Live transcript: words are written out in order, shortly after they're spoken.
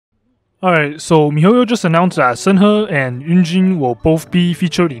Alright, so Mihoyo just announced that Shenhe and Yunjin will both be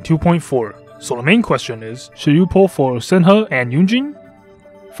featured in 2.4. So the main question is, should you pull for Shenhe and Yunjin?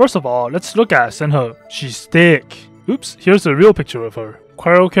 First of all, let's look at Shenhe. She's thick. Oops, here's a real picture of her.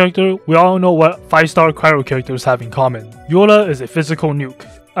 Cryo character, we all know what 5-star cryo characters have in common. Yola is a physical nuke.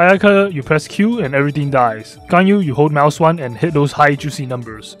 Ayaka, you press Q and everything dies. Ganyu, you hold mouse 1 and hit those high juicy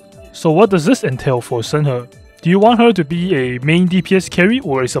numbers. So what does this entail for Shenhe? Do you want her to be a main DPS carry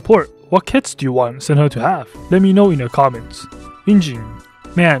or a support? What kits do you want Shenhe to have? Let me know in the comments. Yunjin.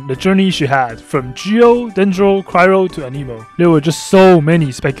 Man, the journey she had, from Geo, Dendro, Cryo to Anemo. There were just so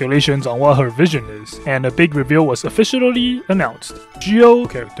many speculations on what her vision is, and a big reveal was officially announced. Geo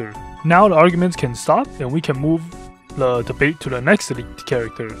character. Now the arguments can stop and we can move the debate to the next leaked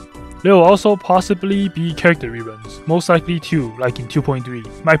character. There will also possibly be character reruns, most likely 2, like in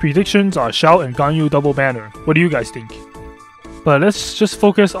 2.3. My predictions are Xiao and Ganyu double banner. What do you guys think? But let's just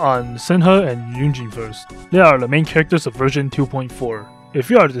focus on Shenhe and Yunjin first. They are the main characters of version 2.4.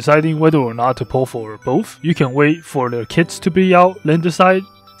 If you are deciding whether or not to pull for both, you can wait for their kits to be out, then decide.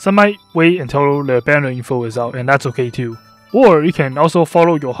 Some might wait until their banner info is out, and that's okay too. Or you can also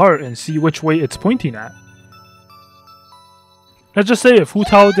follow your heart and see which way it's pointing at. Let's just say if Hu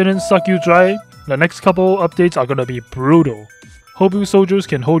Tao didn't suck you dry, the next couple updates are gonna be brutal. Hope you soldiers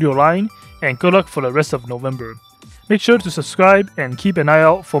can hold your line, and good luck for the rest of November. Make sure to subscribe and keep an eye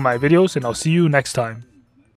out for my videos, and I'll see you next time.